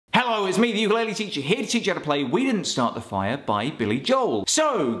Hello, it's me, the ukulele teacher, here to teach you how to play We Didn't Start the Fire by Billy Joel.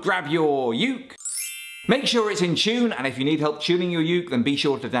 So, grab your uke, make sure it's in tune, and if you need help tuning your uke, then be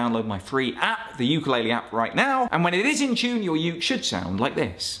sure to download my free app, the Ukulele app, right now. And when it is in tune, your uke should sound like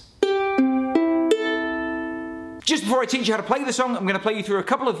this. Just before I teach you how to play the song, I'm going to play you through a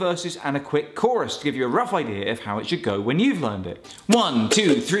couple of verses and a quick chorus to give you a rough idea of how it should go when you've learned it. 1,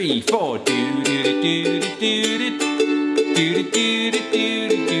 2, 3, 4. Do do do do do do do do do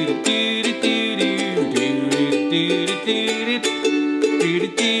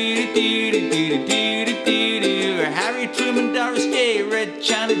Harry Truman, Doris Day, Red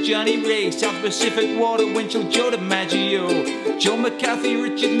China, Johnny Ray, South Pacific Water, Winchell, Joe DiMaggio, Joe McCarthy,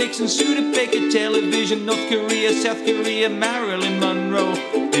 Richard Nixon, Studebaker, Television, North Korea, South Korea, Marilyn Monroe.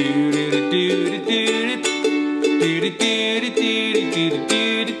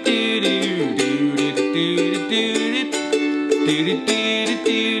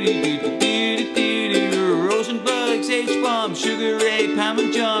 Rosenberg's H-bomb, Sugar Ray, Pam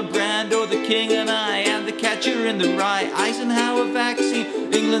and John, Brando, the King and I, and the Catcher in the Rye, Eisenhower vaccine,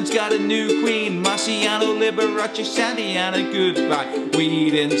 England's got a new queen, Marciano, Liberace, Santillana, goodbye. We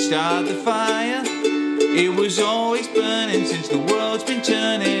didn't start the fire, it was always burning since the world's been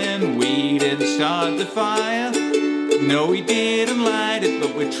turning. We didn't start the fire, no we didn't light it,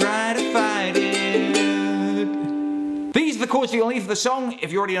 but we tried to fight it. These are the chords you'll need for the song.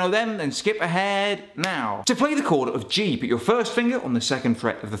 If you already know them, then skip ahead now. To play the chord of G, put your first finger on the 2nd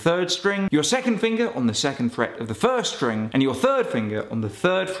fret of the 3rd string, your 2nd finger on the 2nd fret of the 1st string, and your 3rd finger on the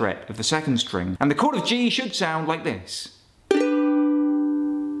 3rd fret of the 2nd string. And the chord of G should sound like this.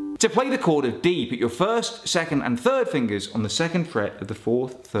 To play the chord of D, put your 1st, 2nd and 3rd fingers on the 2nd fret of the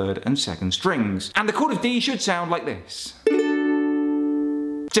 4th, 3rd and 2nd strings. And the chord of D should sound like this.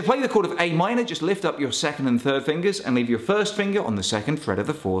 To play the chord of A minor, just lift up your 2nd and 3rd fingers and leave your 1st finger on the 2nd fret of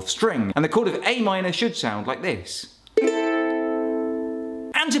the 4th string. And the chord of A minor should sound like this.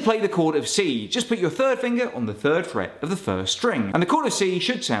 And to play the chord of C, just put your 3rd finger on the 3rd fret of the 1st string. And the chord of C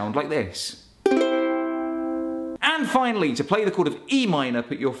should sound like this. And finally, to play the chord of E minor,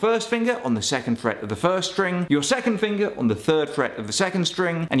 put your 1st finger on the 2nd fret of the 1st string, your 2nd finger on the 3rd fret of the 2nd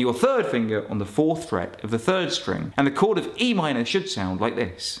string, and your 3rd finger on the 4th fret of the 3rd string. And the chord of E minor should sound like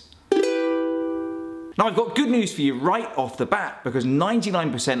this. Now I've got good news for you right off the bat, because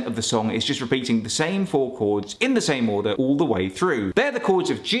 99% of the song is just repeating the same 4 chords in the same order all the way through. They're the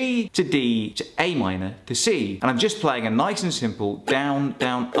chords of G to D to A minor to C. And I'm just playing a nice and simple down,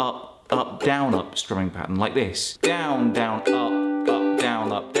 down, up, down, up strumming pattern like this. Down, down, up, down,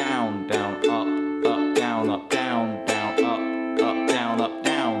 up, down, down, up, down, up, down, down, up, down, up,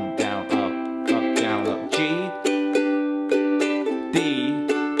 down, down, up, down, up. G, D,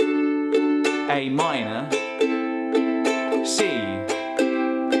 A minor, C.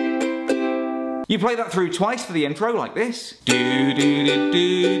 You play that through twice for the intro like this. Do do do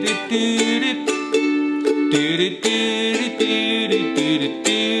do do do do do do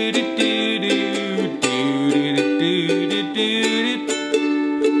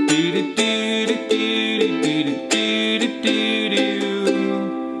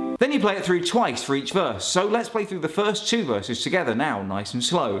Then you play it through twice for each verse. So let's play through the first 2 verses together now, nice and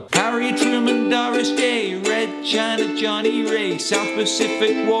slow. Harry Truman, Doris Day, Red China, Johnny Ray, South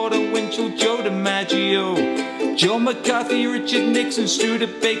Pacific Water, Winchell, Joe DiMaggio, Joe McCarthy, Richard Nixon,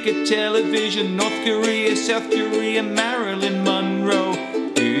 Studebaker, Television, North Korea, South Korea, Marilyn Monroe.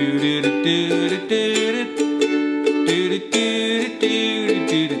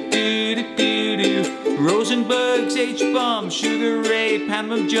 Rosenberg's H-bomb, Sugar Ray,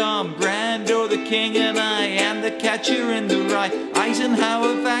 Pam and John, Brando, the King and I, and the Catcher in the Rye,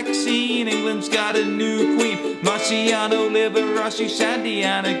 Eisenhower vaccine, England's got a new queen, Marciano, Liberace,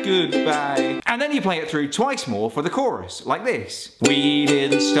 Santillana, goodbye. And then you play it through twice more for the chorus, like this. We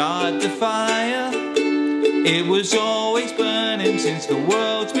didn't start the fire, it was always burning since the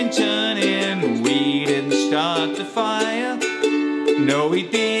world's been turning. We didn't start the fire, no we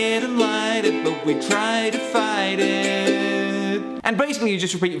didn't light it, but we tried to fight it. And basically you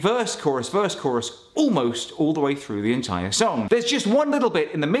just repeat verse, chorus, almost all the way through the entire song. There's just one little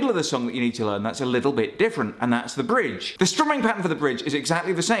bit in the middle of the song that you need to learn that's a little bit different, and that's the bridge. The strumming pattern for the bridge is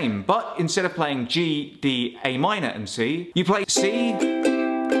exactly the same, but instead of playing G, D, A minor and C, you play C,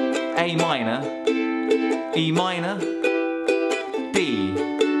 A minor, E minor, D,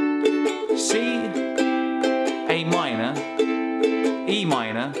 C, A minor, E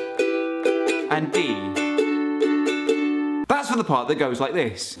minor, and D. That's for the part that goes like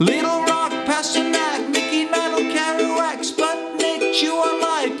this. Little Rock, Pasternak, Mickey Mantle, Kerouac, Sputnik, Chew on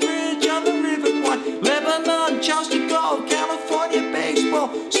Light, Bridge on the River Kwai, Lebanon, Charles de Gaulle, California baseball,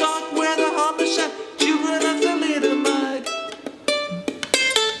 sock where the harmless sat, children of the little mud.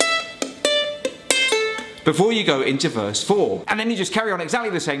 Before you go into verse 4. And then you just carry on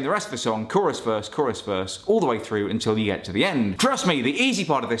exactly the same the rest of the song, chorus, verse, all the way through until you get to the end. Trust me, the easy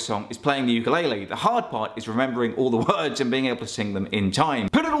part of this song is playing the ukulele. The hard part is remembering all the words and being able to sing them in time.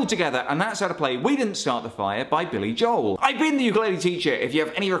 Put it all together, and that's how to play We Didn't Start the Fire by Billy Joel. I've been the ukulele teacher. If you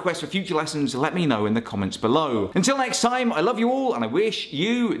have any requests for future lessons, let me know in the comments below. Until next time, I love you all, and I wish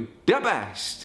you the best.